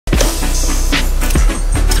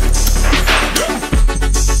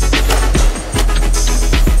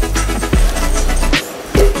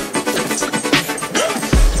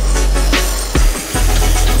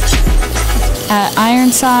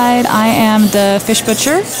Ironside, I am the fish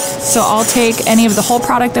butcher. So I'll take any of the whole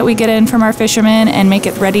product that we get in from our fishermen and make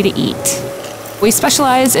it ready to eat. We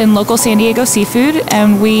specialize in local San Diego seafood,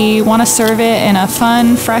 and we want to serve it in a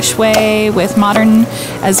fun, fresh way with modern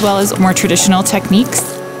as well as more traditional techniques.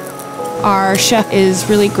 Our chef is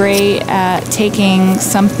really great at taking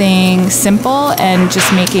something simple and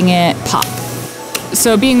just making it pop.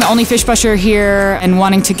 So being the only fish butcher here and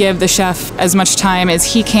wanting to give the chef as much time as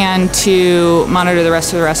he can to monitor the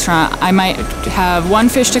rest of the restaurant, I might have one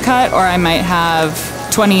fish to cut, or I might have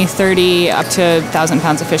 20, 30, up to 1,000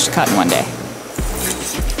 pounds of fish to cut in one day.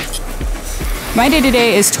 My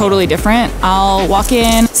day-to-day is totally different. I'll walk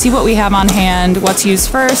in, see what we have on hand, what's used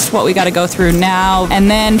first, what we got to go through now, and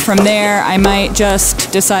then from there I might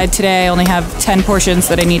just decide today I only have 10 portions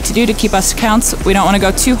that I need to do to keep us to counts. We don't want to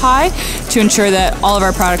go too high to ensure that all of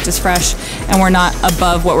our product is fresh and we're not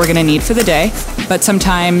above what we're going to need for the day. But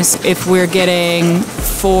sometimes if we're getting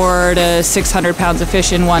 400 to 600 pounds of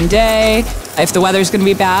fish in one day, if the weather's going to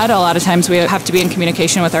be bad, a lot of times we have to be in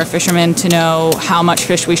communication with our fishermen to know how much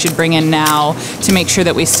fish we should bring in now to make sure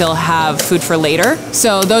that we still have food for later.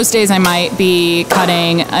 So those days I might be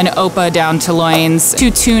cutting an opa down to loins,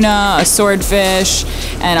 2 tuna, a swordfish,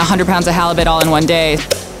 and 100 pounds of halibut all in one day.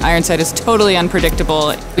 Ironside is totally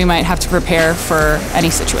unpredictable. We might have to prepare for any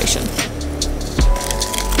situation.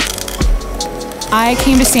 I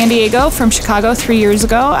came to San Diego from Chicago 3 years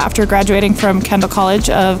ago after graduating from Kendall College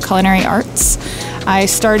of Culinary Arts. I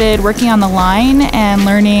started working on the line and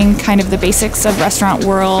learning kind of the basics of restaurant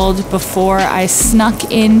world before I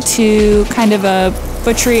snuck into kind of a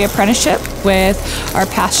butchery apprenticeship with our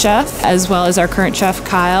past chef as well as our current chef,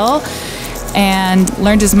 Kyle, and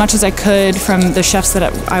learned as much as I could from the chefs that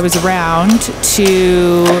I was around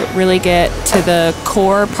to really get to the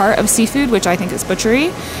core part of seafood, which I think is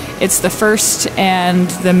butchery. It's the first and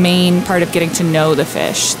the main part of getting to know the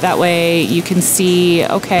fish. That way you can see,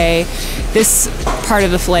 okay, this part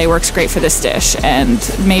of the fillet works great for this dish and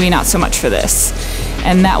maybe not so much for this.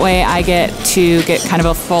 And that way I get to get kind of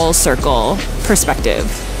a full circle perspective.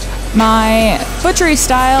 My butchery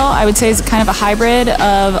style, I would say, is kind of a hybrid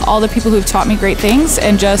of all the people who've taught me great things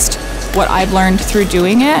and just what I've learned through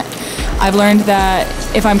doing it. I've learned that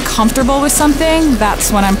if I'm comfortable with something,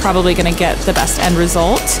 that's when I'm probably going to get the best end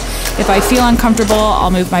result. If I feel uncomfortable,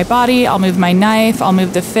 I'll move my body, I'll move my knife, I'll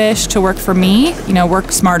move the fish to work for me. You know,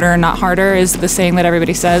 work smarter, not harder is the saying that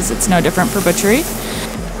everybody says. It's no different for butchery.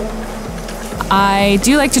 I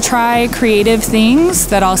do like to try creative things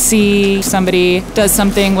that I'll see somebody does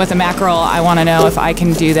something with a mackerel. I want to know if I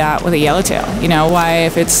can do that with a yellowtail. You know, why,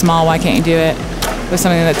 if it's small, why can't you do it with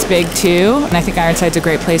something that's big too? And I think Ironside's a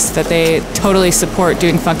great place that they totally support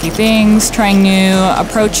doing funky things, trying new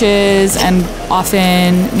approaches, and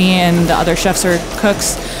often me and the other chefs or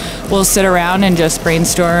cooks will sit around and just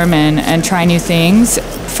brainstorm and try new things.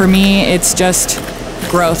 For me, it's just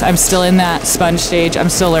growth. I'm still in that sponge stage. I'm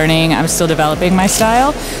still learning. I'm still developing my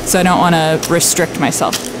style, so I don't want to restrict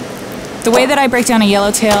myself. The way that I break down a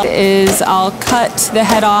yellowtail is I'll cut the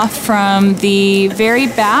head off from the very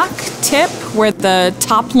back tip where the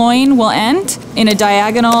top loin will end in a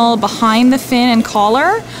diagonal behind the fin and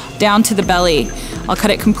collar down to the belly. I'll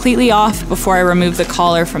cut it completely off before I remove the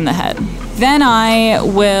collar from the head. Then I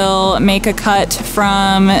will make a cut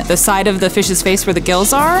from the side of the fish's face where the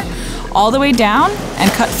gills are all the way down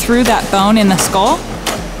and cut through that bone in the skull.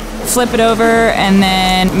 Flip it over and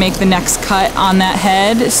then make the next cut on that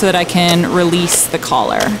head so that I can release the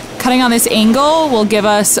collar. Cutting on this angle will give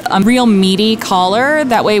us a real meaty collar.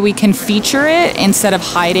 That way we can feature it instead of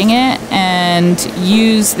hiding it and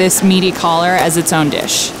use this meaty collar as its own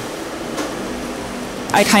dish.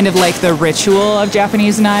 I kind of like the ritual of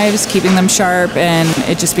Japanese knives, keeping them sharp, and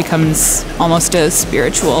it just becomes almost a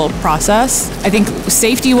spiritual process. I think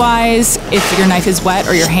safety-wise, if your knife is wet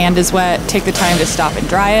or your hand is wet, take the time to stop and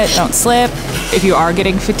dry it, don't slip. If you are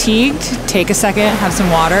getting fatigued, take a second, have some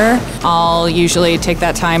water. I'll usually take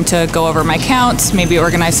that time to go over my counts, maybe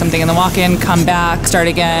organize something in the walk-in, come back, start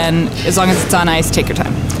again. As long as it's on ice, take your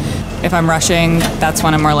time. If I'm rushing, that's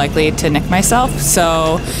when I'm more likely to nick myself.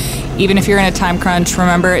 So even if you're in a time crunch,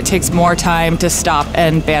 remember it takes more time to stop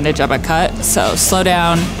and bandage up a cut. So slow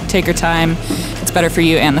down, take your time. It's better for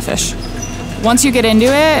you and the fish. Once you get into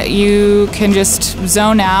it, you can just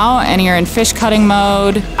zone out and you're in fish cutting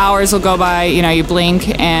mode. Hours will go by, you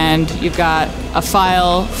blink and you've got a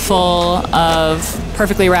file full of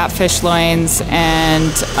perfectly wrapped fish loins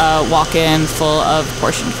and a walk-in full of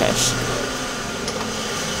portioned fish.